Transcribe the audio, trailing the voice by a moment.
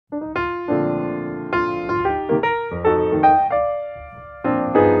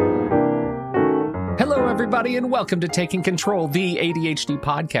everybody, and welcome to Taking Control, the ADHD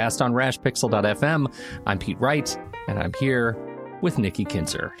podcast on rashpixel.fm. I'm Pete Wright, and I'm here with Nikki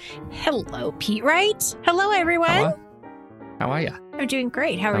Kinzer. Hello, Pete Wright. Hello, everyone. How are you? I'm doing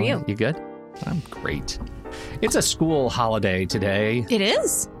great. How are you? You good? I'm great. It's a school holiday today. It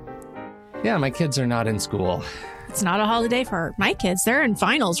is? Yeah, my kids are not in school. It's not a holiday for my kids. They're in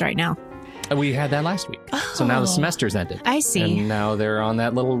finals right now. We had that last week. Oh, so now the semester's ended. I see. And now they're on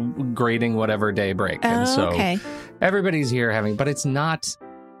that little grading whatever day break. And so okay. Everybody's here but it's not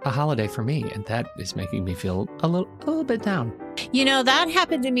a holiday for me. And that is making me feel a little bit down. You know, that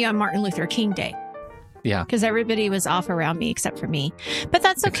happened to me on Martin Luther King Day. Yeah. Because everybody was off around me except for me. But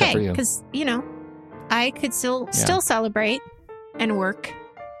that's okay. Because, I could still celebrate and work.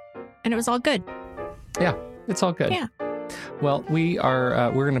 And it was all good. Yeah, it's all good. Yeah. Well,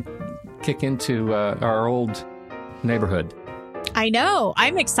 we're going to kick into our old neighborhood. I know.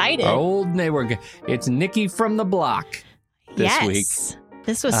 I'm excited. Our old neighborhood. It's Nikki from the block this week.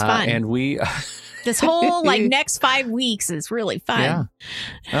 This was fun. And we... This whole next 5 weeks is really fun. Yeah.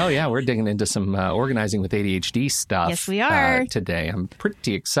 Oh, yeah. We're digging into some organizing with ADHD stuff. Yes, we are. Today. I'm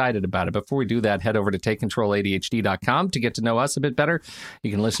pretty excited about it. Before we do that, head over to takecontroladhd.com to get to know us a bit better. You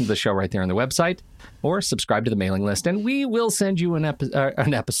can listen to the show right there on the website or subscribe to the mailing list, and we will send you an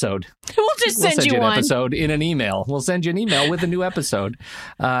episode. We'll send you an episode in an email. We'll send you an email with a new episode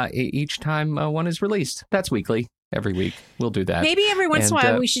each time one is released. That's weekly. Every week. We'll do that. Maybe every once in a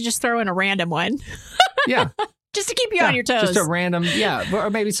while we should just throw in a random one. Yeah. Just to keep you on your toes. Just a random, or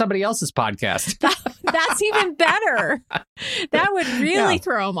maybe somebody else's podcast. That's even better. That would really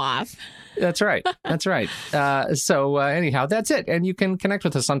throw them off. That's right. So anyhow, that's it. And you can connect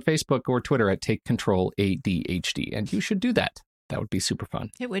with us on Facebook or Twitter at Take Control ADHD. And you should do that. That would be super fun.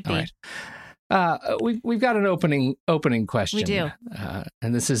 It would be. All right. We've got an opening question. We do.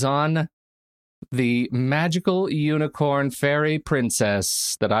 And this is on the magical unicorn fairy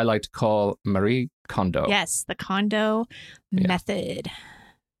princess that I like to call Marie Kondo. Yes, the Kondo method.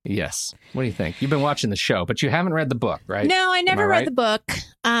 Yes. What do you think? You've been watching the show, but you haven't read the book, right? No, I never read the book.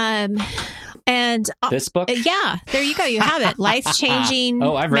 And this book? Yeah, there you go. You have it. Life-changing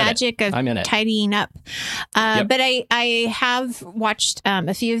magic of tidying up. But I have watched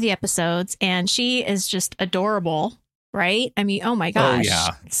a few of the episodes, and she is just adorable. Right? I mean, oh my gosh. Oh, yeah.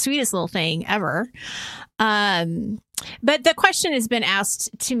 Sweetest little thing ever. But the question has been asked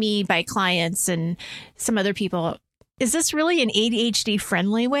to me by clients and some other people. Is this really an ADHD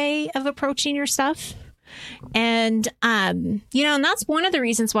friendly way of approaching your stuff? And, and that's one of the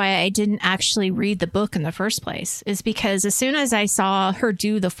reasons why I didn't actually read the book in the first place, is because as soon as I saw her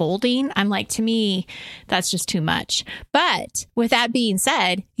do the folding, I'm like, to me, that's just too much. But with that being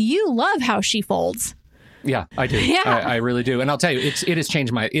said, you love how she folds. Yeah, I do. Yeah. I really do. And I'll tell you, it has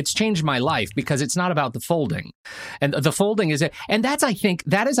changed my life, because it's not about the folding. And the folding is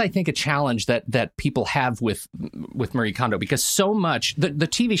that is a challenge that people have with Marie Kondo, because so much the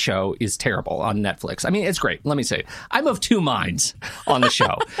TV show is terrible on Netflix. I mean, it's great. Let me say, I'm of two minds on the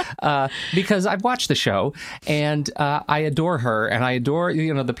show because I've watched the show and I adore her, and I adore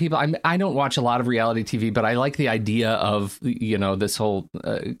the people. I don't watch a lot of reality TV, but I like the idea of this whole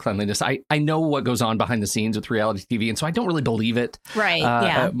cleanliness. I know what goes on behind the scenes with reality TV, and so I don't really believe it. Right.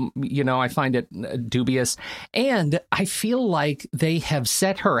 Yeah. I find it dubious, and I feel like they have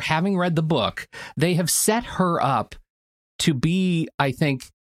set her, having read the book, they have set her up to be, I think,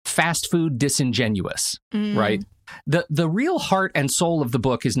 fast food disingenuous, right? The real heart and soul of the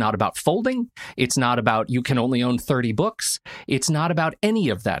book is not about folding. It's not about you can only own 30 books. It's not about any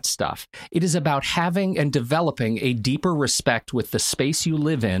of that stuff. It is about having and developing a deeper respect with the space you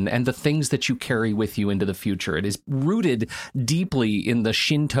live in and the things that you carry with you into the future. It is rooted deeply in the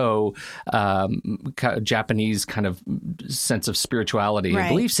Shinto, Japanese kind of sense of spirituality and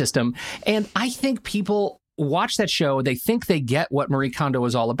belief system. And I think people watch that show, they think they get what Marie Kondo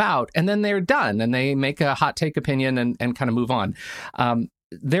is all about, and then they're done and they make a hot take opinion and kind of move on.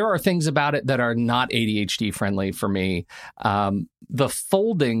 There are things about it that are not ADHD friendly for me. The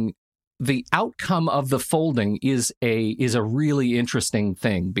folding, the outcome of the folding is a really interesting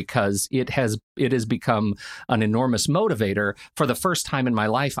thing, because it has become an enormous motivator. For the first time in my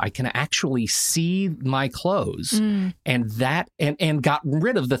life, I can actually see my clothes and got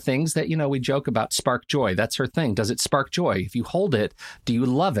rid of the things that, we joke about spark joy. That's her thing. Does it spark joy? If you hold it, do you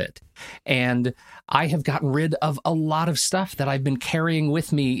love it? And I have gotten rid of a lot of stuff that I've been carrying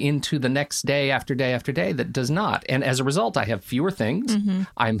with me into the next day after day after day that does not. And as a result, I have fewer things. Mm-hmm.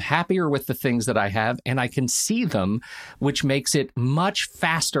 I'm happier with the things that I have, and I can see them, which makes it much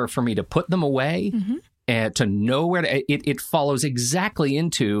faster for me to put them away and to know where to, it follows exactly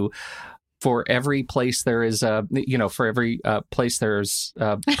into for every place there is a, for every place there's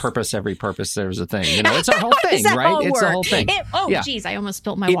a purpose, every purpose there's a thing. It's our whole thing, right? It's the whole thing. Geez, I almost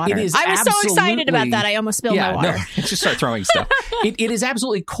spilled my water. It is I was so excited about that. I almost spilled my water. No, just start throwing stuff. It is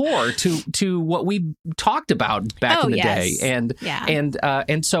absolutely core to what we talked about back in the day,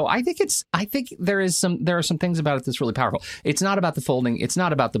 and so I think there are some things about it that's really powerful. It's not about the folding. It's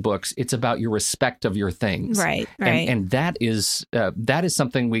not about the books. It's about your respect of your things, right? And that is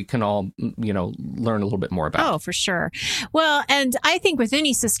something we can all learn a little bit more about. Oh, for sure. Well, and I think with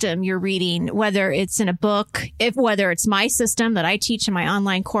any system you're reading, whether it's in a book, whether it's my system that I teach in my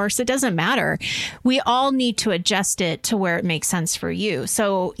online course, it doesn't matter. We all need to adjust it to where it makes sense for you.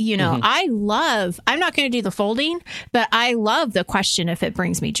 So, I'm not going to do the folding, but I love the question if it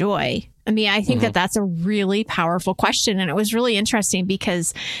brings me joy. I mean, I think that's a really powerful question. And it was really interesting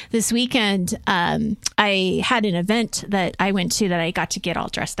because this weekend, I had an event that I went to that I got to get all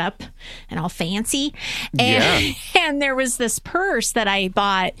dressed up and all fancy. And there was this purse that I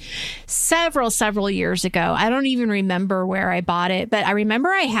bought several years ago. I don't even remember where I bought it, but I remember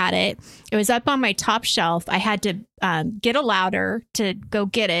I had it. It was up on my top shelf. I had to get a ladder to go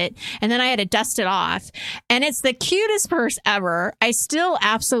get it. And then I had to dust it off. And it's the cutest purse ever. I still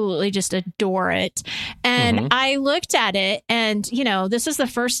absolutely just adore it. And I looked at it and, this is the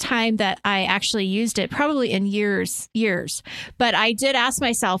first time that I actually used it, probably in years. But I did ask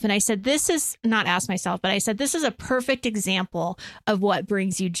myself, and I said, this is a perfect example of what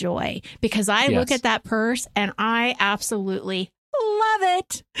brings you joy. Because I look at that purse and I absolutely love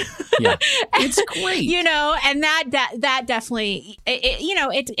it. Yeah, it's great. And that definitely,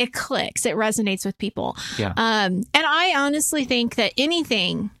 it clicks. It resonates with people. Yeah. And I honestly think that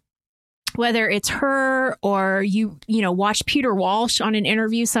anything, whether it's her or you watch Peter Walsh on an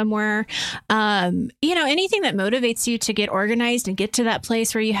interview somewhere, anything that motivates you to get organized and get to that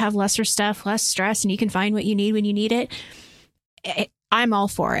place where you have lesser stuff, less stress, and you can find what you need when you need it, I'm all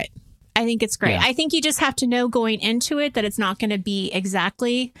for it. I think it's great. Yeah. I think you just have to know going into it that it's not going to be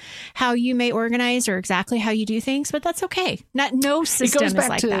exactly how you may organize or exactly how you do things, but that's okay. No system is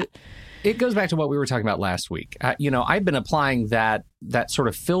like that. It goes back to what we were talking about last week. I've been applying that sort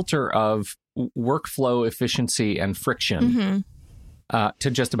of filter of workflow efficiency and friction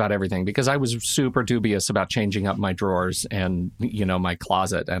to just about everything, because I was super dubious about changing up my drawers and, my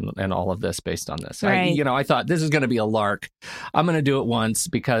closet and all of this based on this. Right. I thought this is going to be a lark. I'm going to do it once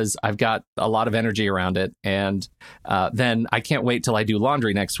because I've got a lot of energy around it. And then I can't wait till I do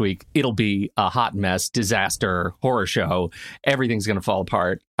laundry next week. It'll be a hot mess, disaster, horror show. Everything's going to fall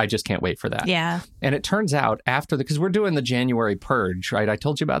apart. I just can't wait for that. Yeah. And it turns out because we're doing the January purge, right? I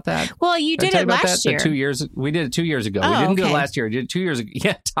told you about that. Well, you did it last year. We did it 2 years ago. Oh, we didn't do it okay. last year. We did it 2 years ago.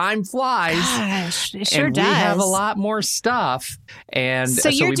 Yeah, time flies. Gosh, it sure and does. We have a lot more stuff. And so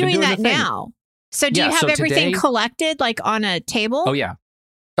you're doing that now. So do you have everything collected like on a table? Oh, yeah.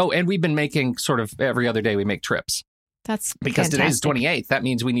 Oh, and we've been making sort of every other day we make trips. That's because fantastic. Today's 28th. That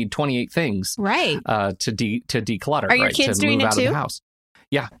means we need 28 things. Right. To declutter. Are your kids to doing move it out too? Of the house.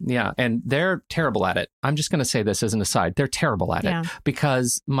 Yeah. And they're terrible at it. I'm just going to say this as an aside. They're terrible at it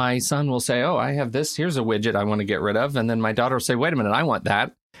because my son will say, oh, I have this. Here's a widget I want to get rid of. And then my daughter will say, wait a minute, I want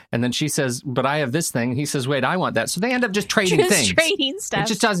that. And then she says, but I have this thing. He says, wait, I want that. So they end up just trading things. Trading stuff. It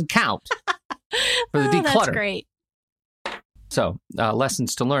just doesn't count for the declutter. That's great. So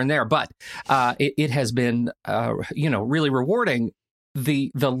lessons to learn there. But it has been, really rewarding.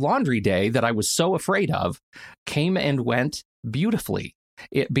 The laundry day that I was so afraid of came and went beautifully.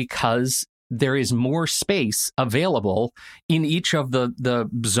 Because there is more space available in each of the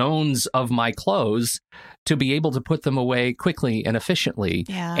zones of my clothes to be able to put them away quickly and efficiently.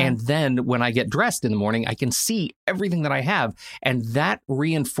 Yeah. And then when I get dressed in the morning, I can see everything that I have. And that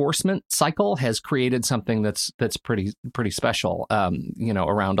reinforcement cycle has created something that's pretty special,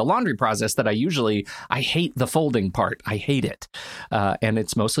 around a laundry process that I hate the folding part. I hate it. And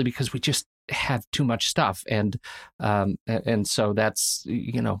it's mostly because we just have too much stuff. And so that's,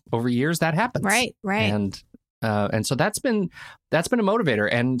 over years that happens. Right. And so that's been a motivator.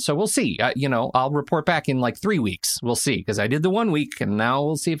 And so we'll see, I'll report back in like 3 weeks. We'll see, because I did the 1 week and now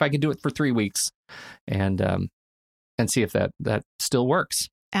we'll see if I can do it for 3 weeks and see if that still works.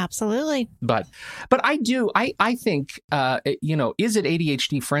 Absolutely. But I think, is it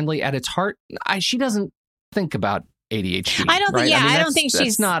ADHD friendly at its heart? She doesn't think about ADHD. I don't think. Right? Yeah, I don't think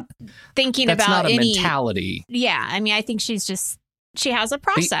she's not thinking that's about not a any mentality. Yeah, I mean, I think she has a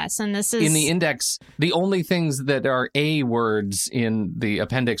process, and this is in the index. The only things that are A words in the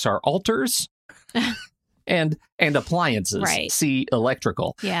appendix are alters and appliances. Right. See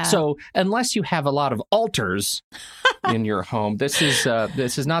electrical. Yeah. So unless you have a lot of altars in your home, this is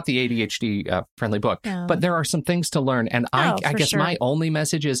not the ADHD friendly book. No. But there are some things to learn, and I guess sure. my only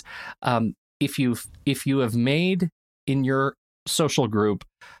message is, if you have made in your social group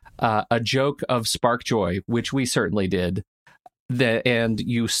a joke of spark joy, which we certainly did, and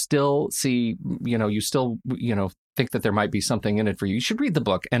you still see, think that there might be something in it for you, you should read the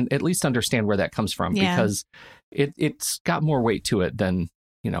book and at least understand where that comes from, because it's got more weight to it than,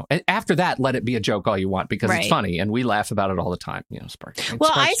 after that, let it be a joke all you want, because it's funny and we laugh about it all the time. Spark.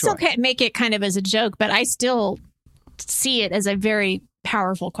 Well, I still can't make it kind of as a joke, but I still see it as a very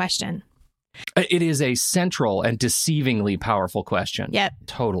powerful question. It is a central and deceivingly powerful question. Yep.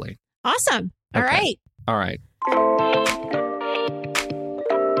 Totally. Awesome. All right. All right.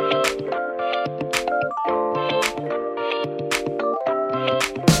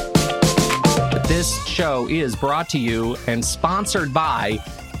 This show is brought to you and sponsored by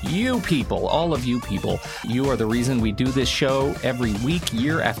you people, all of you people. You are the reason we do this show every week,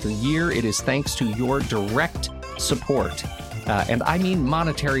 year after year. It is thanks to your direct support. And I mean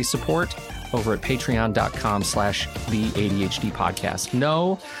monetary support over at patreon.com/the ADHD podcast.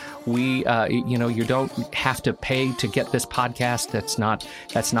 No, we, you don't have to pay to get this podcast. That's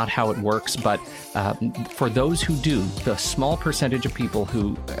not how it works. But for those who do, the small percentage of people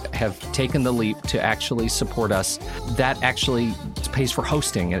who have taken the leap to actually support us, that actually pays for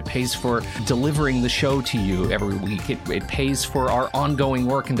hosting. It pays for delivering the show to you every week. It pays for our ongoing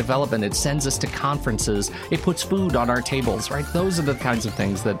work and development. It sends us to conferences. It puts food on our tables, right? Those are the kinds of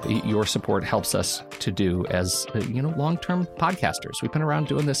things that your support helps us to do as, long-term podcasters. We've been around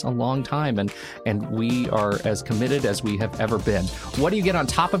doing this a long time, and we are as committed as we have ever been. What do you get on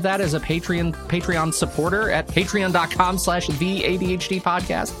top of that as a Patreon supporter at patreon.com/the ADHD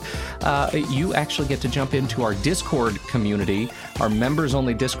podcast? You actually get to jump into our Discord community, our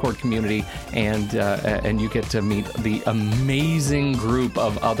members-only Discord community, and you get to meet the amazing group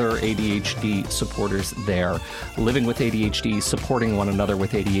of other ADHD supporters there, living with ADHD, supporting one another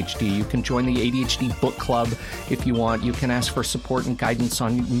with ADHD. You can join the ADHD book club if you want. You can ask for support and guidance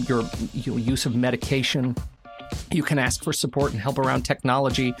on your use of medication. You can ask for support and help around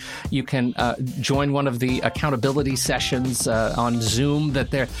technology. You can join one of the accountability sessions on Zoom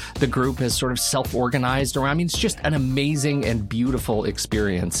that the group has sort of self-organized around. I mean, it's just an amazing and beautiful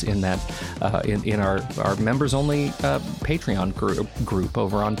experience in that in our members-only Patreon group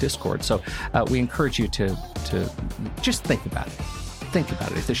over on Discord. So we encourage you to just think about it. Think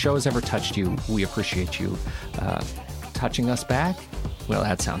about it. If the show has ever touched you, we appreciate you touching us back. Well,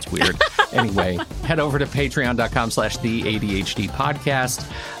 that sounds weird. Anyway, head over to patreon.com/the ADHD podcast,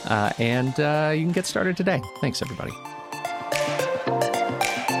 and you can get started today. Thanks, everybody.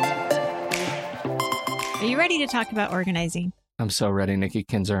 Are you ready to talk about organizing? I'm so ready, Nikki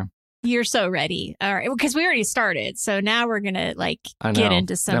Kinzer. You're so ready. All right. Because we already started. So now we're going to get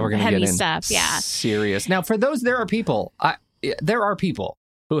into some heavy stuff. Yeah. Serious. Now, for those, there are people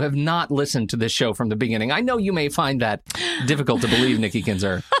who have not listened to this show from the beginning. I know you may find that difficult to believe, Nikki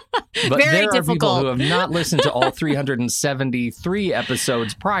Kinzer. But there are people who have not listened to all 373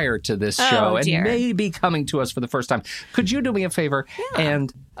 episodes prior to this show and may be coming to us for the first time. Could you do me a favor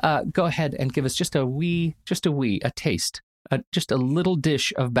and go ahead and give us just a taste, just a little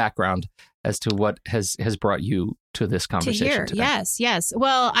dish of background as to what has brought you to this conversation today? Yes.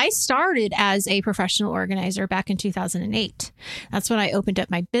 Well, I started as a professional organizer back in 2008. That's when I opened up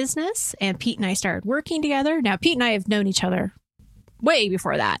my business, and Pete and I started working together. Now, Pete and I have known each other way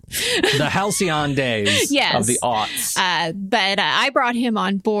before that. The halcyon days of the aughts. But I brought him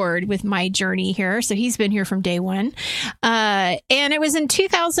on board with my journey here. So he's been here from day one. And it was in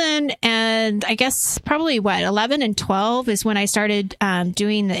 2000 and I guess probably 11 and 12 is when I started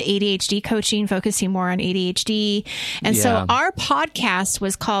doing the ADHD coaching, focusing more on ADHD. And so our podcast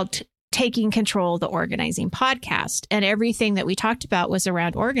was called Taking Control, the Organizing Podcast. And everything that we talked about was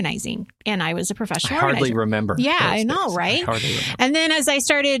around organizing. And I was a professional organizer. I hardly remember. Yeah, I know, right? And then as I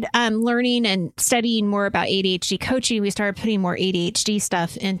started learning and studying more about ADHD coaching, we started putting more ADHD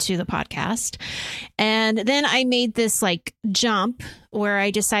stuff into the podcast. And then I made this jump where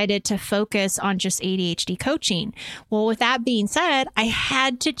I decided to focus on just ADHD coaching. Well, with that being said, I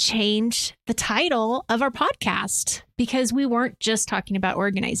had to change the title of our podcast because we weren't just talking about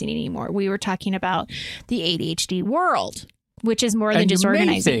organizing anymore. We were talking about the ADHD world, which is more than just organizing.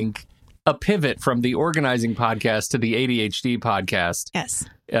 You may think a pivot from the organizing podcast to the ADHD podcast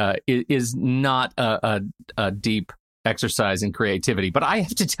is not a deep exercise and creativity. But I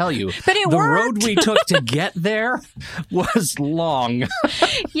have to tell you, but the road we took to get there was long.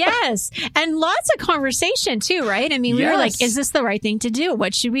 Yes. And lots of conversation too, right? I mean, we were like, is this the right thing to do?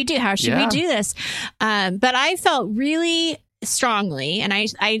 What should we do? How should we do this? But I felt really strongly, and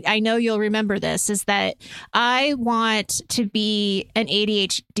I know you'll remember this, is that I want to be an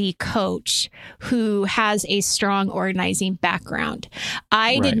ADHD coach who has a strong organizing background.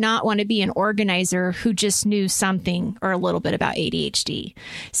 I did not want to be an organizer who just knew something or a little bit about ADHD.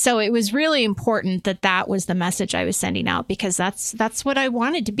 So it was really important that that was the message I was sending out, because that's what I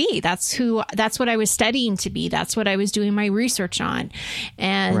wanted to be. That's what I was studying to be. That's what I was doing my research on.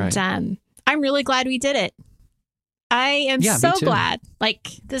 And I'm really glad we did it. I am so glad. Like,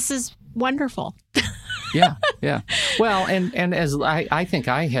 this is wonderful. Yeah. Well, and as I think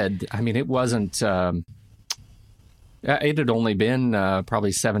I had, I mean, it wasn't, it had only been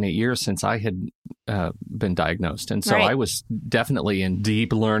probably 7-8 years since I had been diagnosed. And so I was definitely in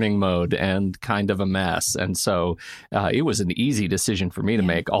deep learning mode and kind of a mess. And so it was an easy decision for me to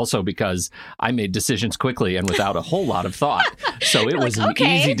make, also because I made decisions quickly and without a whole lot of thought. So it was an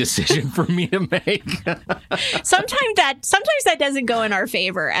easy decision for me to make. Sometimes that doesn't go in our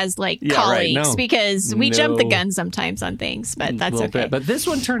favor as colleagues, because we jump the gun sometimes on things, but that's okay. But this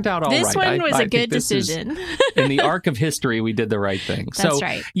one turned out all right. This one was a good decision. In the arc of history, we did the right thing. That's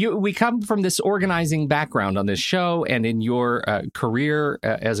right. We come from this organizing background on this show and in your career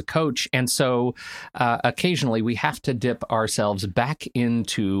as a coach. And so occasionally we have to dip ourselves back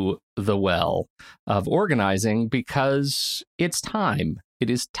into the well of organizing because it's time. It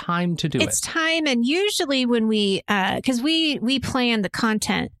is time to do it. It's time. And usually when because we plan the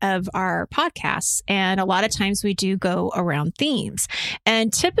content of our podcasts, and a lot of times we do go around themes.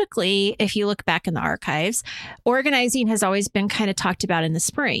 And typically, if you look back in the archives, organizing has always been kind of talked about in the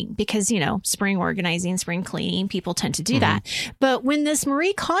spring because, spring organizing, spring cleaning, people tend to do that. But when this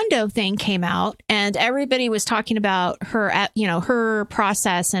Marie Kondo thing came out and everybody was talking about her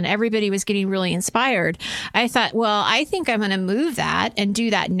process and everybody was getting really inspired, I thought, well, I think I'm going to move that and do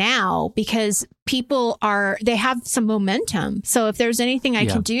that now, because people they have some momentum. So if there's anything I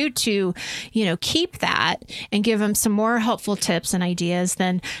can do to, keep that and give them some more helpful tips and ideas,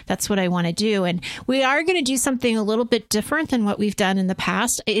 then that's what I want to do. And we are going to do something a little bit different than what we've done in the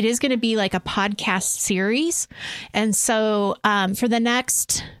past. It is going to be like a podcast series. And so for the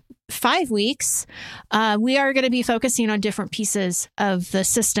next 5 weeks, we are going to be focusing on different pieces of the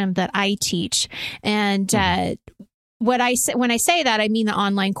system that I teach. And when I say that, I mean the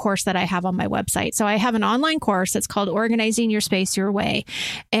online course that I have on my website. So I have an online course that's called Organizing Your Space Your Way.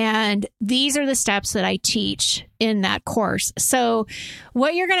 And these are the steps that I teach in that course. So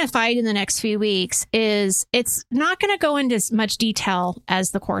what you're going to find in the next few weeks is it's not going to go into as much detail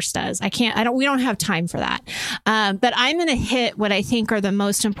as the course does. We don't have time for that. But I'm going to hit what I think are the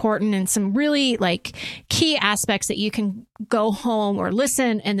most important and some really key aspects that you can go home or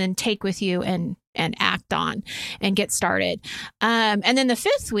listen and then take with you and act on and get started. And then the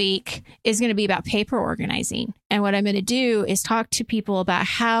 5th week is going to be about paper organizing. And what I'm going to do is talk to people about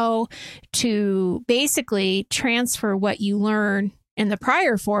how to basically transfer what you learn in the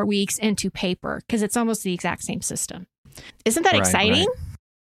prior 4 weeks into paper, because it's almost the exact same system. Isn't that exciting? Right.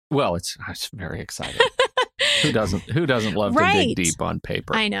 Well, it's very exciting. Who doesn't love to dig deep on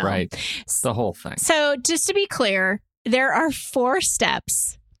paper? I know. Right. The whole thing. So just to be clear, there are 4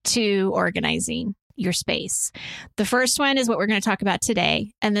 steps to organizing your space. The first one is what we're going to talk about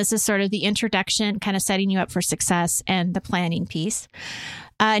today. And this is sort of the introduction, kind of setting you up for success and the planning piece.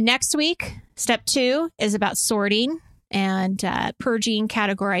 Next week, step 2 is about sorting and purging,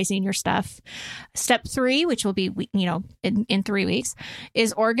 categorizing your stuff. Step 3, which will be, in 3 weeks,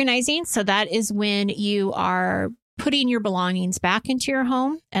 is organizing. So that is when you are putting your belongings back into your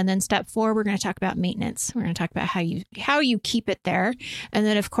home. And then step 4, we're going to talk about maintenance. We're going to talk about how you keep it there. And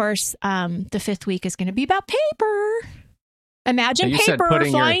then, of course, the 5th week is going to be about paper. Imagine paper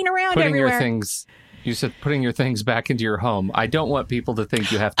flying around everywhere. You said putting your things back into your home. I don't want people to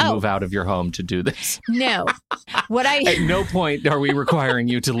think you have to move out of your home to do this. No. At no point are we requiring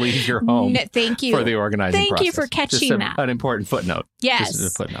you to leave your home thank you. For the organizing process. Thank you for catching that. An important footnote. Yes.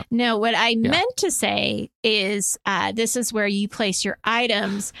 Just a footnote. No, what I meant to say is this is where you place your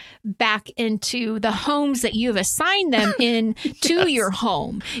items back into the homes that you've assigned them in to your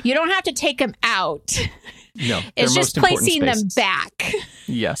home. You don't have to take them out. No, it's just placing them back.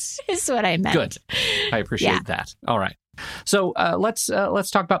 Yes. Is what I meant. Good. I appreciate that. All right. So let's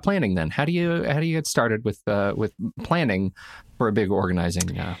talk about planning then. How do you get started with planning for a big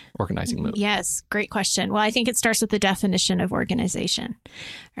organizing move? Yes, great question. Well, I think it starts with the definition of organization,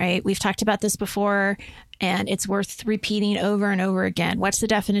 right? We've talked about this before, and it's worth repeating over and over again. What's the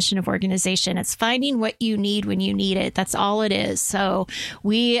definition of organization? It's finding what you need when you need it. That's all it is. So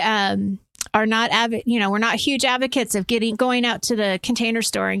we are not we're not huge advocates of going out to the Container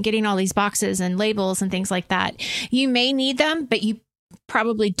Store and getting all these boxes and labels and things like that. You may need them, but you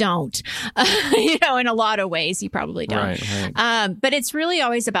probably don't. In a lot of ways, you probably don't. Right. But it's really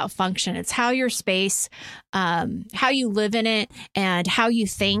always about function. It's how your space, how you live in it, and how you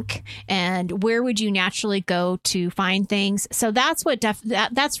think, and where would you naturally go to find things. So that's what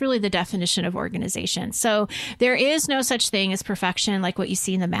that's really the definition of organization. So there is no such thing as perfection, like what you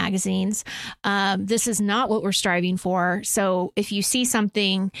see in the magazines. This is not what we're striving for. So if you see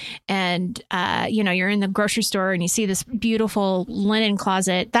something, and you're in the grocery store and you see this beautiful linen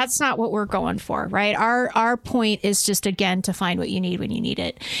closet, that's not what we're going for, right? Our point is just, again, to find what you need when you need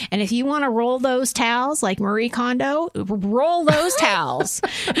it. And if you want to roll those towels like Marie Kondo, roll those towels.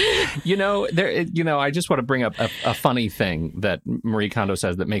 I just want to bring up a funny thing that Marie Kondo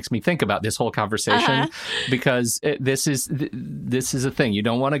says that makes me think about this whole conversation, because this is a thing. You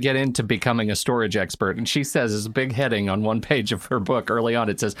don't want to get into becoming a storage expert. And she says, as a big heading on one page of her book early on,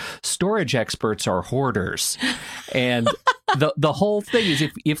 it says, storage experts are hoarders. And the whole thing is,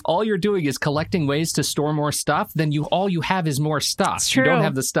 if all you're doing is collecting ways to store more stuff, then all you have is more stuff. You don't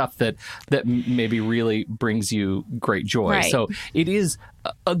have the stuff that maybe really brings you great joy. Right. So it is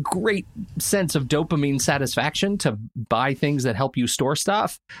a great sense of dopamine satisfaction to buy things that help you store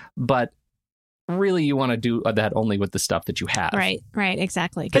stuff, but really you want to do that only with the stuff that you have. Right,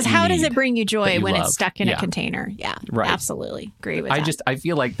 exactly. Because how does it bring you joy when it's stuck in a container? Yeah, right. Absolutely. Agree with that. I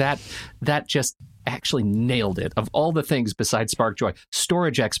feel like that just actually nailed it. Of all the things besides spark joy,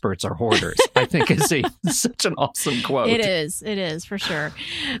 storage experts are hoarders, I think is such an awesome quote. It is for sure.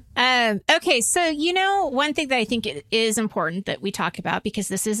 Okay, so one thing that I think is important that we talk about, because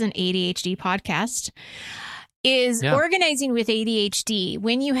this is an ADHD podcast, is organizing with ADHD.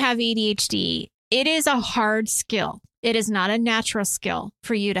 When you have ADHD, it is a hard skill. It is not a natural skill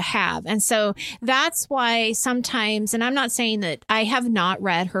for you to have. And so that's why sometimes, and I'm not saying that I have not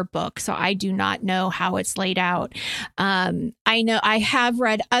read her book, so I do not know how it's laid out. I know I have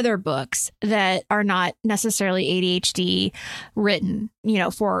read other books that are not necessarily ADHD written,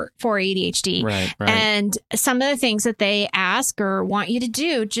 for ADHD. Right. And some of the things that they ask or want you to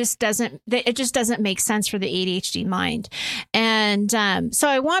do just doesn't make sense for the ADHD mind. And so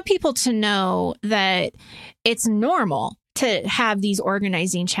I want people to know that it's normal to have these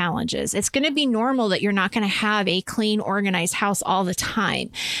organizing challenges. It's going to be normal that you're not going to have a clean, organized house all the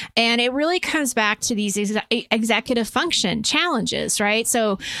time. And it really comes back to these executive function challenges, right?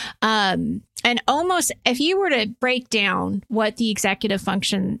 So, and almost if you were to break down what the executive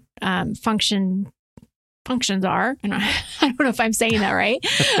functions are, and I don't know if I'm saying that right,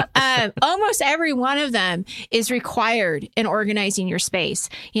 almost every one of them is required in organizing your space.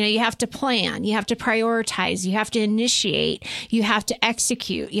 You have to plan, you have to prioritize, you have to initiate, you have to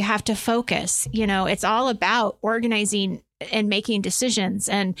execute, you have to focus. It's all about organizing and making decisions.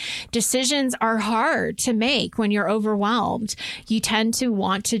 And decisions are hard to make when you're overwhelmed. You tend to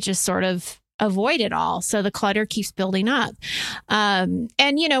want to just sort of avoid it all. So the clutter keeps building up. And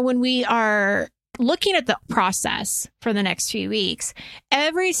when we are looking at the process for the next few weeks,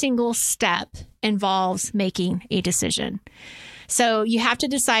 every single step involves making a decision. So you have to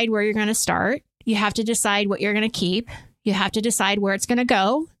decide where you're going to start. You have to decide what you're going to keep. You have to decide where it's going to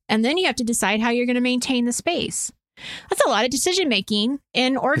go. And then you have to decide how you're going to maintain the space. That's a lot of decision making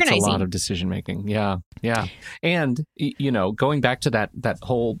in organizing. It's a lot of decision making. Yeah. And, going back to that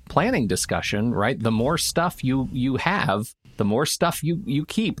whole planning discussion, right? The more stuff you have, the more stuff you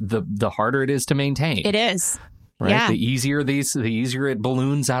keep, the harder it is to maintain. It is. Right? Yeah. The easier it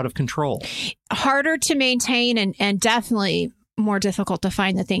balloons out of control. Harder to maintain and definitely more difficult to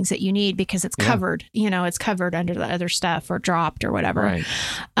find the things that you need because it's covered, it's covered under the other stuff or dropped or whatever. Right.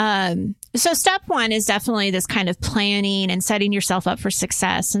 So step one is definitely this kind of planning and setting yourself up for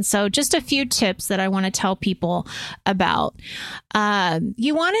success. And so just a few tips that I want to tell people about.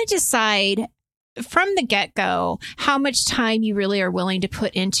 You want to decide from the get-go how much time you really are willing to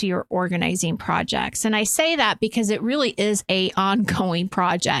put into your organizing projects. And I say that because it really is a ongoing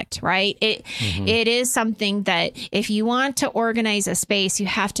project, right? It is something that if you want to organize a space, you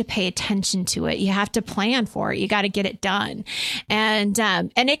have to pay attention to it. You have to plan for it. You got to get it done. And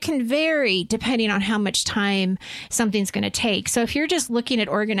it can vary depending on how much time something's going to take. So if you're just looking at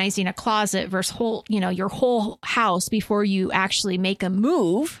organizing a closet versus your whole house before you actually make a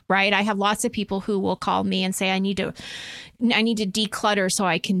move, right? I have lots of people who will call me and say, I need to declutter so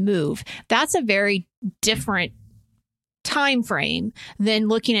I can move. That's a very different time frame than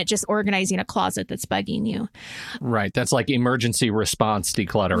looking at just organizing a closet that's bugging you. Right. That's like emergency response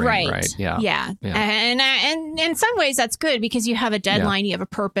decluttering. Right. Yeah. And in some ways that's good because you have a deadline, you have a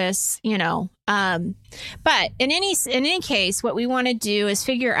purpose, but in any case, what we want to do is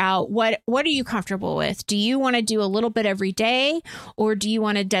figure out what are you comfortable with? Do you want to do a little bit every day, or do you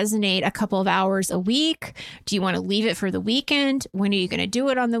want to designate a couple of hours a week? Do you want to leave it for the weekend? When are you going to do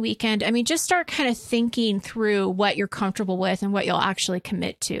it on the weekend? I mean, just start kind of thinking through what you're comfortable with and what you'll actually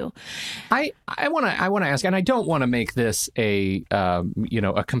commit to. I want to ask, and I don't want to make this a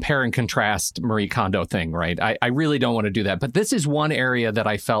compare and contrast Marie Kondo thing, right? I really don't want to do that. But this is one area that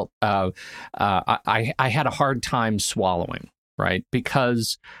I felt I had a hard time swallowing, right?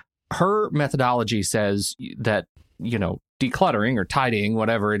 Because her methodology says that, decluttering or tidying,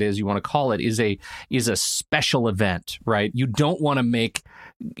 whatever it is you want to call it, is a special event, right? You don't want to make,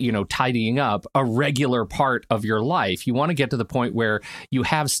 tidying up a regular part of your life. You want to get to the point where you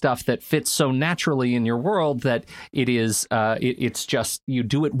have stuff that fits so naturally in your world that it's just you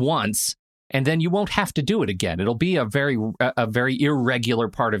do it once. And then you won't have to do it again. It'll be a very irregular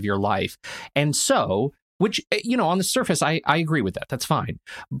part of your life. And so, which, on the surface, I agree with that. That's fine.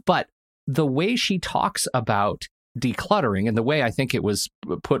 But the way she talks about decluttering and the way I think it was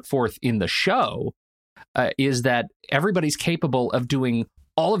put forth in the show is that everybody's capable of doing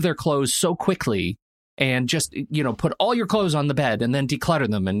all of their clothes so quickly and just, put all your clothes on the bed and then declutter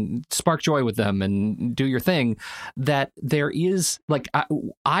them and spark joy with them and do your thing, that there is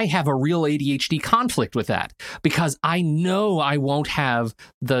I have a real ADHD conflict with that because I know I won't have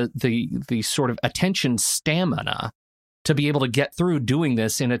the sort of attention stamina to be able to get through doing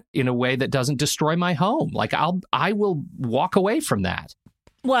this in a way that doesn't destroy my home. I will walk away from that.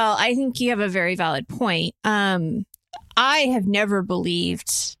 Well, I think you have a very valid point. I have never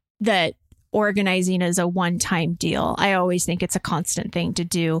believed that organizing is a one-time deal. I always think it's a constant thing to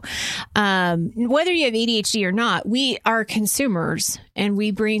do. Whether you have ADHD or not, we are consumers and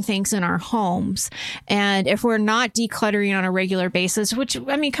we bring things in our homes. And if we're not decluttering on a regular basis, which,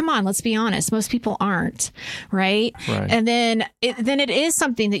 I mean, come on, let's be honest, most people aren't, right? And then it is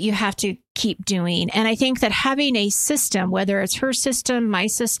something that you have to keep doing. And I think that having a system, whether it's her system, my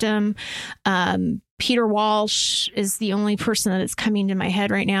system, Peter Walsh is the only person that is coming to my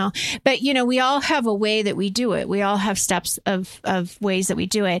head right now. But, we all have a way that we do it. We all have steps of ways that we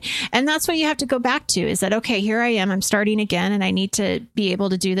do it. And that's what you have to go back to is that, okay, here I am, I'm starting again, and I need to be able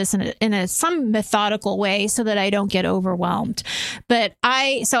to do this in some methodical way so that I don't get overwhelmed. But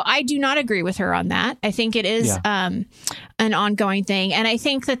I do not agree with her on that. I think it is an ongoing thing. And I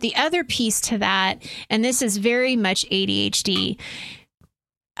think that the other piece to that, and this is very much ADHD,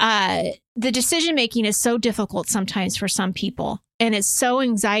 the decision making is so difficult sometimes for some people, and it's so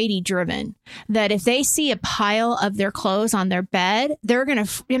anxiety driven that if they see a pile of their clothes on their bed, they're going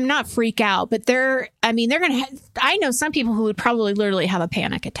to not freak out, but they're going to I know some people who would probably literally have a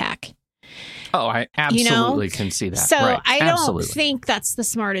panic attack. Oh, I absolutely can see that. So right. I don't think that's the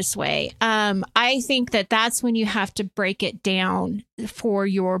smartest way. I think that that's when you have to break it down for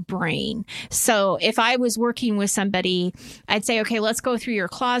your brain. So if I was working with somebody, I'd say, okay, let's go through your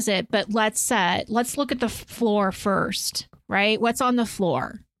closet, but let's look at the floor first, right? What's on the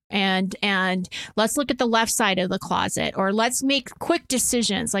floor? And let's look at the left side of the closet, or let's make quick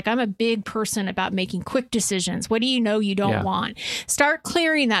decisions. Like, I'm a big person about making quick decisions. What do you know you don't want? Start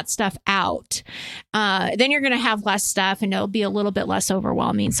clearing that stuff out. Then you're going to have less stuff and it'll be a little bit less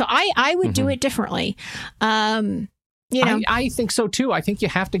overwhelming. So I would do it differently. I think so too. I think you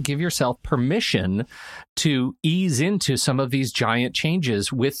have to give yourself permission to ease into some of these giant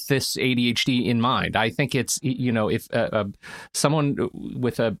changes with this ADHD in mind. I think it's, if someone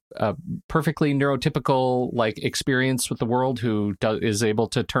with a perfectly neurotypical experience with the world who is able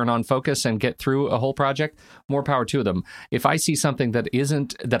to turn on focus and get through a whole project, more power to them. If I see something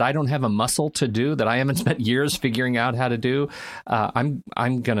that I don't have a muscle to do, that I haven't spent years figuring out how to do, I'm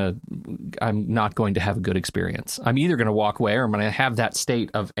not going to have a good experience. I'm either going to walk away, or I'm going to have that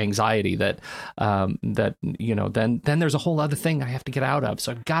state of anxiety that then there's a whole other thing I have to get out of.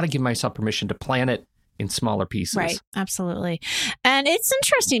 So I've got to give myself permission to plan it in smaller pieces. Right. Absolutely. And it's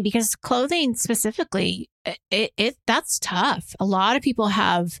interesting because clothing specifically, that's tough. A lot of people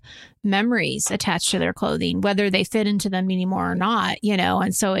have memories attached to their clothing, whether they fit into them anymore or not,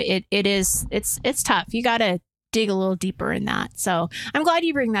 and so it's tough. You got to dig a little deeper in that. So I'm glad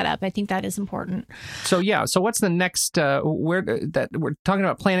you bring that up. I think that is important. So what's the next, we're talking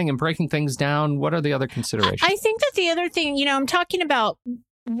about planning and breaking things down. What are the other considerations? I think that the other thing, I'm talking about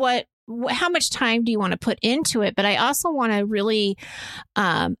how much time do you want to put into it? But I also want to really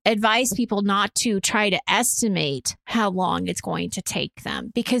advise people not to try to estimate how long it's going to take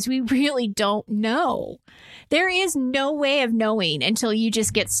them, because we really don't know. There is no way of knowing until you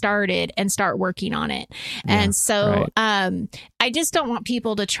just get started and start working on it. Yeah, and so I just don't want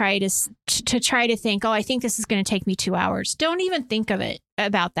people to try to think, oh, I think this is going to take me 2 hours. Don't even think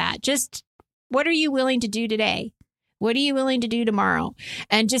about that. Just what are you willing to do today? What are you willing to do tomorrow?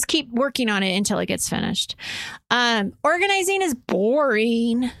 And just keep working on it until it gets finished. Organizing is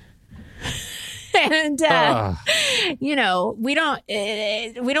boring. And, we don't want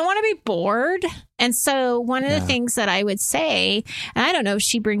to be bored. And so one of the things that I would say, and I don't know if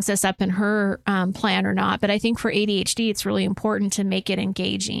she brings this up in her plan or not, but I think for ADHD, it's really important to make it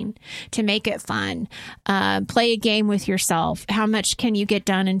engaging, to make it fun. Play a game with yourself. How much can you get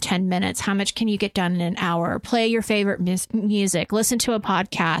done in 10 minutes? How much can you get done in an hour? Play your favorite music. Listen to a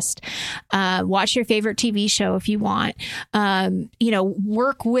podcast. Watch your favorite TV show if you want.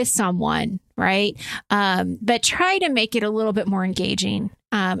 Work with someone. Right. But try to make it a little bit more engaging.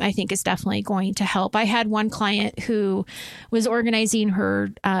 I think is definitely going to help. I had one client who was organizing her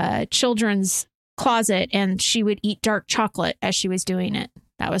children's closet, and she would eat dark chocolate as she was doing it.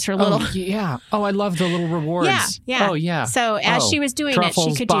 That was her little. Oh, yeah. Oh, I love the little rewards. Yeah. Oh, yeah. So as she was doing truffles, it,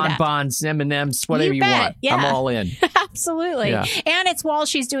 she could do that. Bonbons, M&Ms, whatever you want. Yeah. I'm all in. Absolutely. Yeah. And it's while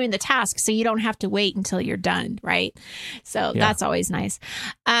she's doing the task, so you don't have to wait until you're done, right? So that's always nice.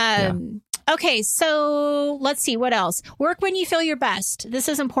 Okay, so let's see. What else? Work when you feel your best. This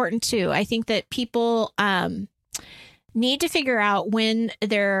is important too. I think that people need to figure out when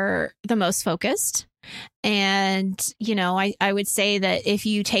they're the most focused. And, I would say that if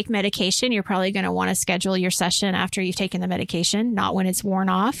you take medication, you're probably going to want to schedule your session after you've taken the medication, not when it's worn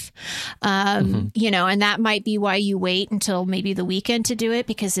off. And that might be why you wait until maybe the weekend to do it,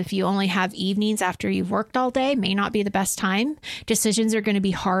 because if you only have evenings after you've worked all day, may not be the best time. Decisions are going to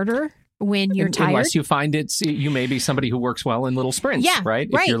be harder when you're tired. Unless you find you may be somebody who works well in little sprints, right?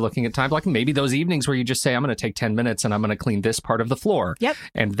 If you're looking at time, like maybe those evenings where you just say, I'm going to take 10 minutes and I'm going to clean this part of the floor. Yep.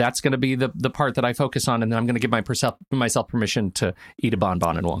 And that's going to be the part that I focus on. And then I'm going to give myself permission to eat a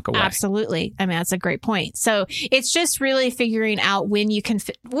bonbon and walk away. Absolutely. I mean, that's a great point. So it's just really figuring out when you can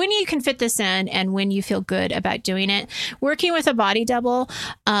fit this in and when you feel good about doing it. Working with a body double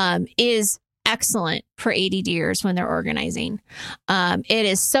is excellent for ADDers when they're organizing. It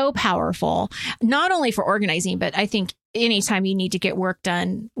is so powerful, not only for organizing, but I think anytime you need to get work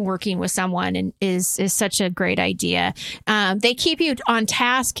done, working with someone is such a great idea. They keep you on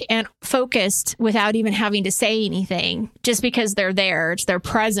task and focused without even having to say anything, just because they're there. It's their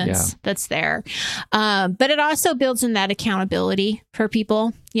presence that's there. But it also builds in that accountability for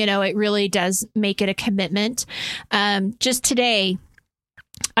people. It really does make it a commitment. Just today,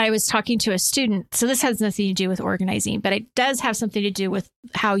 I was talking to a student. So this has nothing to do with organizing, but it does have something to do with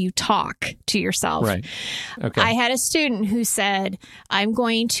how you talk to yourself. Right. Okay. I had a student who said, I'm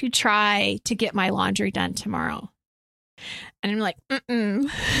going to try to get my laundry done tomorrow. And I'm like,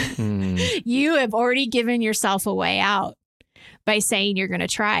 You have already given yourself a way out by saying you're going to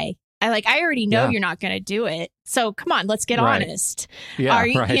try. I already know you're not going to do it. So come on, let's get honest. Yeah, Are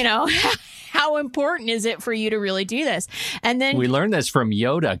you, how important is it for you to really do this? And then we learned this from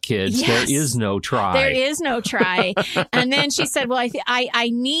Yoda, kids. Yes, there is no try. There is no try. And then she said, well, I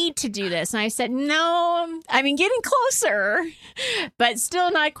need to do this. And I said, no, I mean, getting closer, but still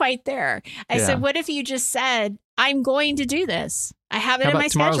not quite there. I said, what if you just said, I'm going to do this? I have it in my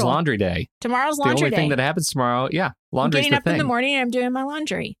schedule. Tomorrow's laundry day. Tomorrow's laundry day. The only thing that happens tomorrow, laundry's the thing. I'm getting up in the morning and I'm doing my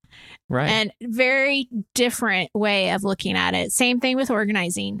laundry. Right. And very different way of looking at it. Same thing with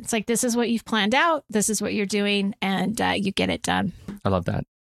organizing. It's like, this is what you've planned out. This is what you're doing, and you get it done. I love that.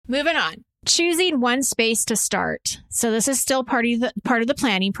 Moving on. Choosing one space to start. So this is still part of the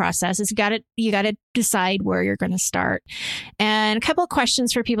planning process. Is you got to decide where you're going to start. And a couple of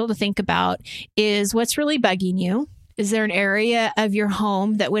questions for people to think about is, what's really bugging you? Is there an area of your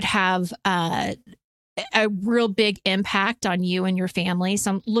home that would have a real big impact on you and your family.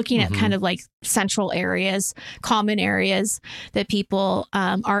 So I'm looking at kind of like central areas, common areas that people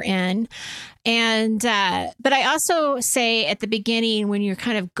are in. And, but I also say at the beginning, when you're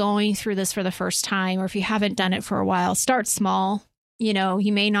kind of going through this for the first time, or if you haven't done it for a while, start small. You know,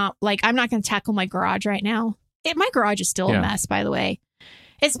 you may not, like, I'm not going to tackle my garage right now. My garage is still a mess, by the way.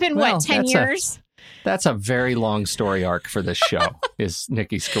 It's been, 10 years? That's a very long story arc for this show, is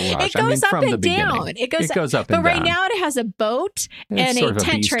Nikki's garage. It goes up and down. It goes up and down. But right now it has a boat and a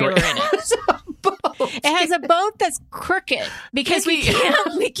tent trailer in it. It has a boat that's crooked because we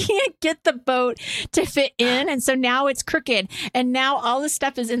can't get the boat to fit in. And so now it's crooked. And now all the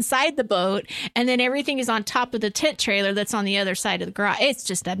stuff is inside the boat. And then everything is on top of the tent trailer that's on the other side of the garage. It's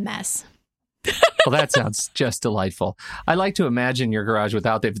just a mess. Well, that sounds just delightful. I like to imagine your garage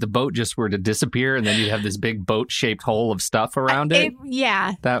without, if the boat just were to disappear and then you'd have this big boat-shaped hole of stuff around it.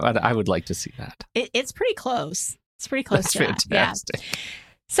 Yeah. I would like to see that. It's pretty close. It's pretty close That's to fantastic. that. Yeah.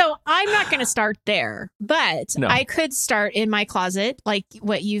 So I'm not going to start there, but I could start in my closet like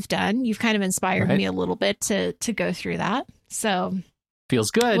what you've done. You've kind of inspired me a little bit to go through that. So... Feels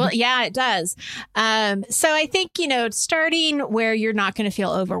good. Well, yeah, it does. So I think, starting where you're not going to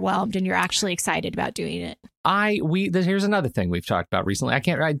feel overwhelmed and you're actually excited about doing it. Here's another thing we've talked about recently.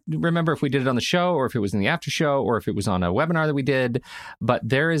 I remember if we did it on the show or if it was in the after show or if it was on a webinar that we did, but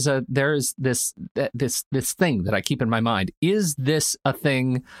there is this thing that I keep in my mind. Is this a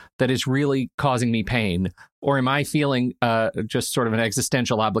thing that is really causing me pain, or am I feeling just sort of an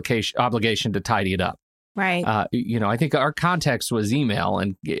existential obligation to tidy it up? Right. I think our context was email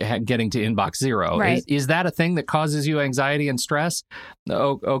and getting to inbox zero. Right. Is that a thing that causes you anxiety and stress?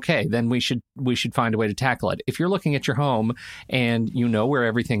 Okay, then we should find a way to tackle it. If you're looking at your home and you know where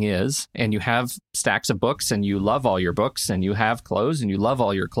everything is and you have stacks of books and you love all your books and you have clothes and you love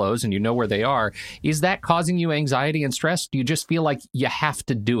all your clothes and you know where they are, is that causing you anxiety and stress? Do you just feel like you have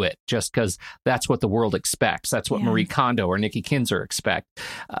to do it just because that's what the world expects? That's what Marie Kondo or Nikki Kinzer expect.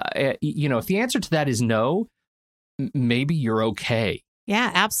 If the answer to that is no, maybe you're okay. Yeah,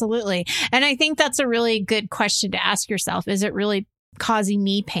 absolutely. And I think that's a really good question to ask yourself. Is it really causing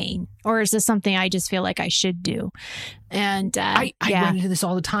me pain, or is this something I just feel like I should do? And I run into this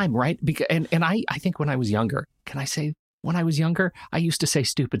all the time, right? Because and I think when I was younger, can I say when I was younger, I used to say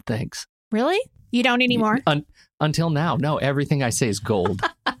stupid things. Really? You don't anymore? Until now. No, everything I say is gold.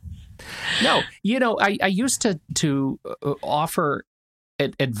 No, I used to offer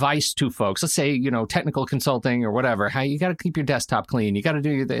advice to folks, let's say, technical consulting or whatever, how you got to keep your desktop clean. You got to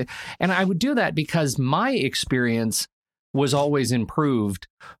do and I would do that because my experience was always improved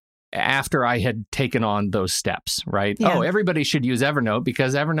after I had taken on those steps, right? Yeah. Oh, everybody should use Evernote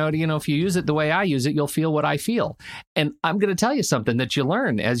because Evernote, if you use it the way I use it, you'll feel what I feel. And I'm going to tell you something that you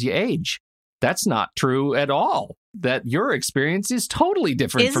learn as you age. That's not true at all. That your experience is totally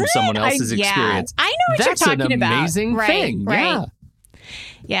different from someone else's experience. I know what you're talking about. That's an amazing thing. Right. Yeah.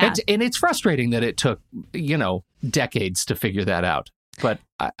 Yeah. And it's frustrating that it took, decades to figure that out. But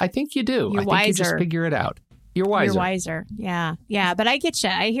I think you do. You're I think wiser. You just figure it out. You're wiser. You're wiser. Yeah. Yeah. But I get you.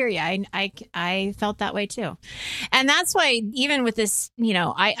 I hear you. I felt that way too. And that's why even with this,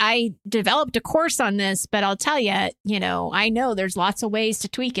 I developed a course on this, but I'll tell you, I know there's lots of ways to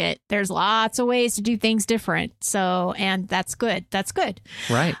tweak it. There's lots of ways to do things different. So, and that's good. That's good.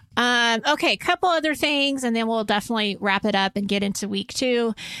 Right. Okay. A couple other things, and then we'll definitely wrap it up and get into week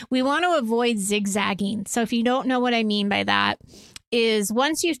 2. We want to avoid zigzagging. So if you don't know what I mean by that, is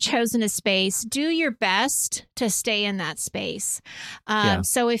once you've chosen a space, do your best to stay in that space.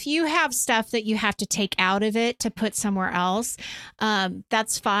 So if you have stuff that you have to take out of it to put somewhere else,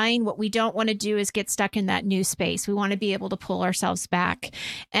 that's fine. What we don't want to do is get stuck in that new space. We want to be able to pull ourselves back.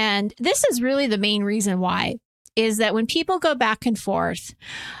 And this is really the main reason why, is that when people go back and forth,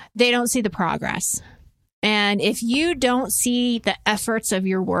 they don't see the progress. And if you don't see the efforts of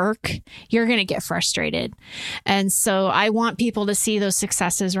your work, you're going to get frustrated. And so I want people to see those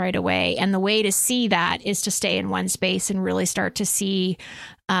successes right away. And the way to see that is to stay in one space and really start to see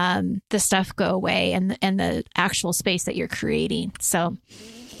the stuff go away and the actual space that you're creating. So.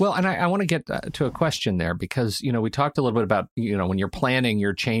 Well, and I want to get to a question there because, we talked a little bit about, when you're planning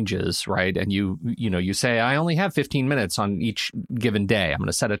your changes, right? And you say, I only have 15 minutes on each given day. I'm going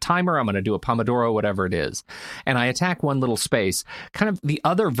to set a timer. I'm going to do a Pomodoro, whatever it is. And I attack one little space, kind of the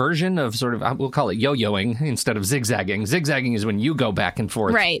other version of sort of, we'll call it yo-yoing instead of zigzagging. Zigzagging is when you go back and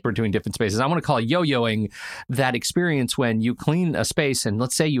forth between different spaces. I want to call yo-yoing that experience when you clean a space and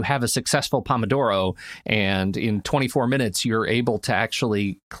let's say you have a successful Pomodoro and in 24 minutes, you're able to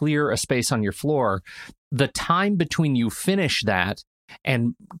actually clear a space on your floor. The time between you finish that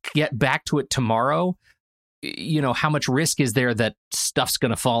and get back to it tomorrow, how much risk is there that stuff's going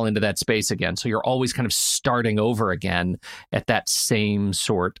to fall into that space again? So you're always kind of starting over again at that same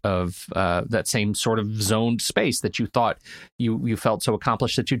sort of zoned space that you thought you felt so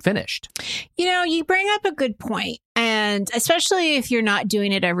accomplished that you'd finished. You bring up a good point. And especially if you're not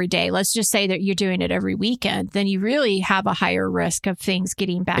doing it every day, let's just say that you're doing it every weekend, then you really have a higher risk of things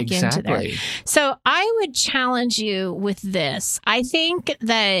getting back into there. So I would challenge you with this. I think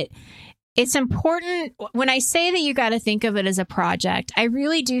that it's important when I say that you got to think of it as a project. I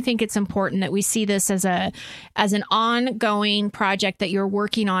really do think it's important that we see this as an ongoing project that you're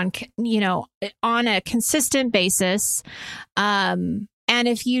working on, on a consistent basis. And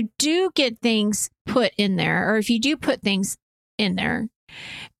if you do get things put in there, or if you do put things in there,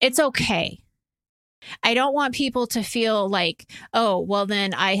 it's okay. I don't want people to feel like, oh, well,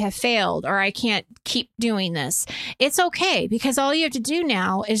 then I have failed or I can't keep doing this. It's okay, because all you have to do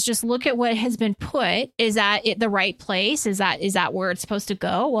now is just look at what has been put. Is that the right place? Is that where it's supposed to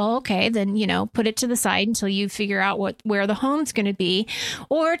go? Well, okay, then, put it to the side until you figure out where the home's going to be,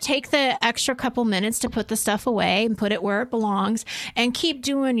 or take the extra couple minutes to put the stuff away and put it where it belongs and keep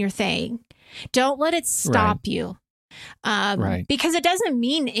doing your thing. Don't let it stop you. Because it doesn't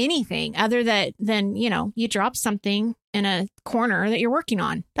mean anything other than you drop something in a corner that you're working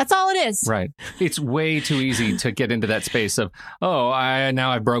on. That's all it is. Right. It's way too easy to get into that space of,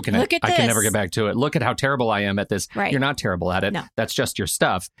 now I've broken it. Look at this. I can never get back to it. Look at how terrible I am at this. Right. You're not terrible at it. No. That's just your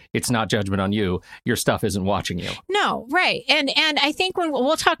stuff. It's not judgment on you. Your stuff isn't watching you. No, right. And I think when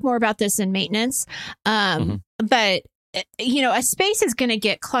we'll talk more about this in maintenance, but a space is going to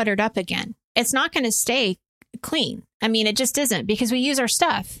get cluttered up again. It's not going to stay clean. I mean, it just isn't, because we use our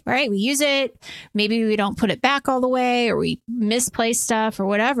stuff, right? We use it. Maybe we don't put it back all the way, or we misplace stuff or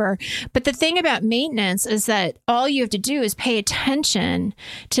whatever. But the thing about maintenance is that all you have to do is pay attention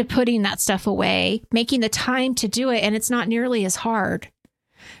to putting that stuff away, making the time to do it. And it's not nearly as hard,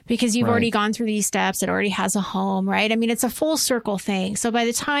 because you've already gone through these steps. It already has a home, right? I mean, it's a full circle thing. So by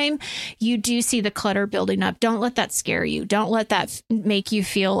the time you do see the clutter building up, don't let that scare you. Don't let that make you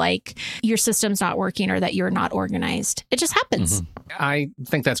feel like your system's not working or that you're not organized. It just happens. I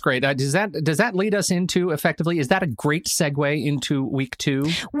think that's great. Does that lead us into, effectively, is that a great segue into week 2?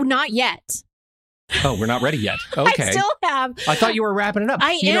 Well, not yet. Oh, we're not ready yet. Okay. I still have. I thought you were wrapping it up.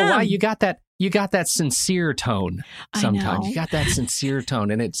 You know why? You got that sincere tone sometimes. You got that sincere tone,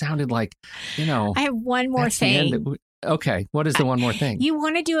 and it sounded like, I have one more thing. Okay. What is the one more thing? You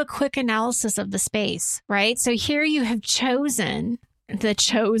want to do a quick analysis of the space, right? So here you have chosen the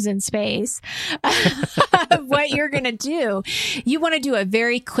chosen space of what you're going to do. You want to do a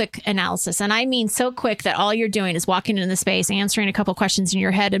very quick analysis. And I mean so quick that all you're doing is walking into the space, answering a couple questions in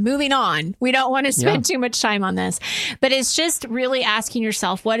your head and moving on. We don't want to spend too much time on this, but it's just really asking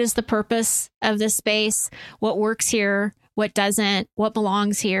yourself, what is the purpose of this space? What works here? What doesn't? What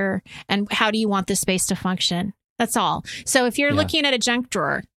belongs here? And how do you want this space to function? That's all. So if you're looking at a junk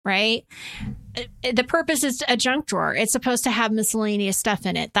drawer, right? The purpose is a junk drawer. It's supposed to have miscellaneous stuff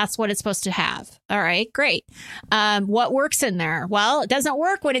in it. That's what it's supposed to have. All right, great. What works in there? Well, it doesn't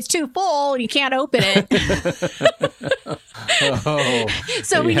work when it's too full and you can't open it.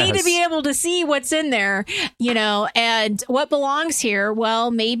 So we need to be able to see what's in there, and what belongs here. Well,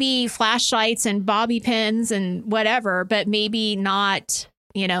 maybe flashlights and bobby pins and whatever, but maybe not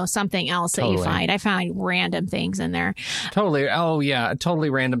something else that you find. I find random things in there. Totally. Oh, yeah. Totally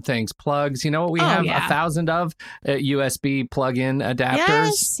random things. Plugs. You know what we have 1,000 of? USB plug-in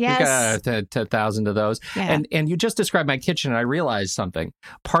adapters. Yes. We got 1,000 of those. Yeah. And you just described my kitchen, and I realized something.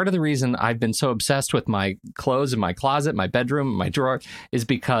 Part of the reason I've been so obsessed with my clothes in my closet, my bedroom, my drawer, is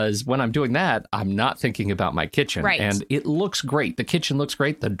because when I'm doing that, I'm not thinking about my kitchen. Right. And it looks great. The kitchen looks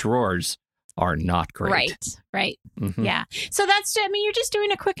great. The drawers are not great. Right. Mm-hmm. Yeah. So you're just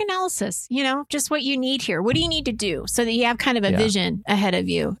doing a quick analysis, just what you need here. What do you need to do so that you have kind of a vision ahead of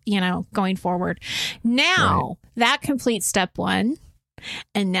you, going forward? Now that completes step 1.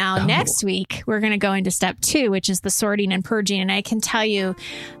 And now next week, we're going to go into step 2, which is the sorting and purging. And I can tell you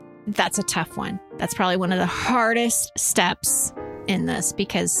that's a tough one. That's probably one of the hardest steps in this,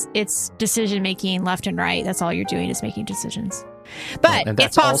 because it's decision making left and right. That's all you're doing is making decisions. But and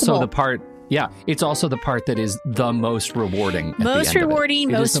that's it's possible. Also the part. Yeah, it's also the part that is the most rewarding. Most rewarding,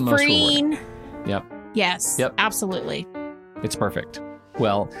 most freeing. Yep. Yes. Yep. Absolutely. It's perfect.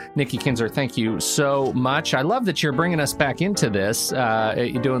 Well, Nikki Kinzer, thank you so much. I love that you're bringing us back into this.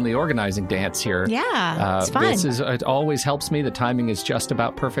 You're doing the organizing dance here. Yeah, it's fun. It always helps me. The timing is just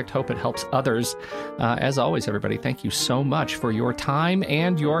about perfect. Hope it helps others. As always, everybody, thank you so much for your time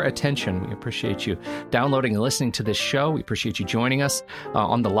and your attention. We appreciate you downloading and listening to this show. We appreciate you joining us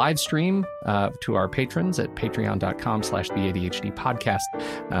on the live stream to our patrons at patreon.com/theADHD podcast.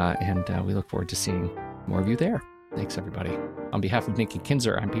 And we look forward to seeing more of you there. Thanks, everybody. On behalf of Nikki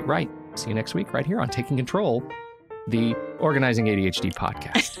Kinzer, I'm Pete Wright. See you next week right here on Taking Control, the Organizing ADHD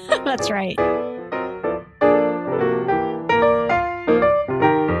podcast. That's right.